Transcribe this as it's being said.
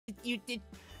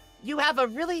You have a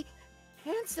really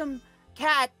handsome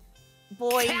cat,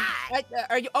 boy. Cat?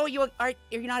 Are you? Oh, you're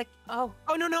not. Oh.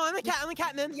 Oh no, I'm a cat. I'm a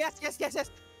cat, MIM. Yes.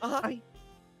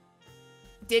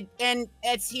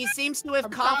 As he seems to have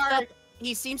coughed up.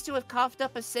 He seems to have coughed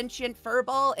up a sentient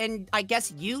furball, and I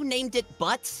guess you named it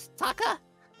Butts, Taka?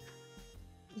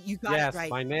 You got it right.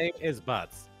 Yes, my name is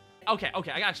Butts. Okay, I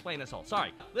gotta explain this all.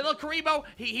 Sorry. Little Karibo,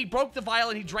 he broke the vial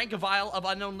and he drank a vial of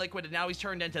unknown liquid and now he's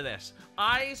turned into this.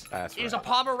 AIS is a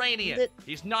Pomeranian.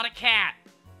 He's not a cat.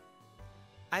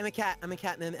 I'm a cat,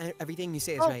 MIM. Everything you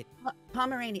say is right.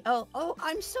 Pomeranian. Oh,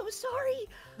 I'm so sorry.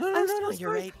 No,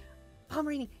 you're right.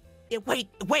 Pomeranian.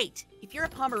 Wait. If you're a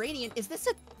Pomeranian, is this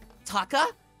a Taka?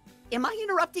 Am I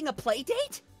interrupting a play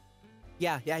date?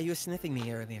 Yeah, you were sniffing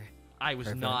me earlier. I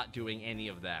was not doing any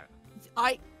of that.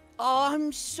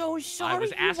 I'm so sorry. I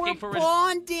was asking for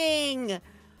bonding. This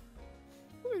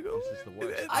is the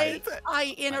worst.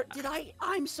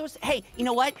 I'm so. Hey, you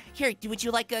know what? Here, would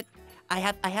you like a? I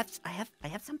have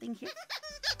something here.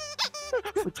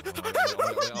 Would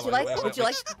you like?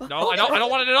 No, I don't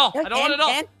want it at all. I don't want it at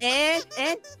all.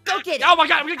 And go get it. Oh my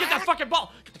god, I'm gonna get that fucking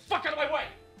ball. Get the fuck out of my way.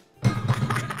 Get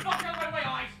the fuck out of my way,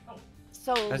 AIS. Oh.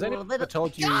 So has anyone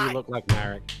told you you look like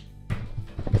Marek?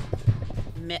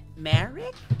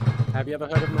 Marek? Have you ever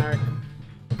heard of Marek?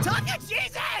 Taka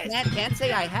Jesus! Can't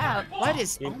say I have. What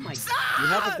is? Oh my god. You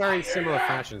have a very similar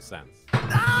fashion sense.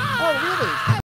 Oh really?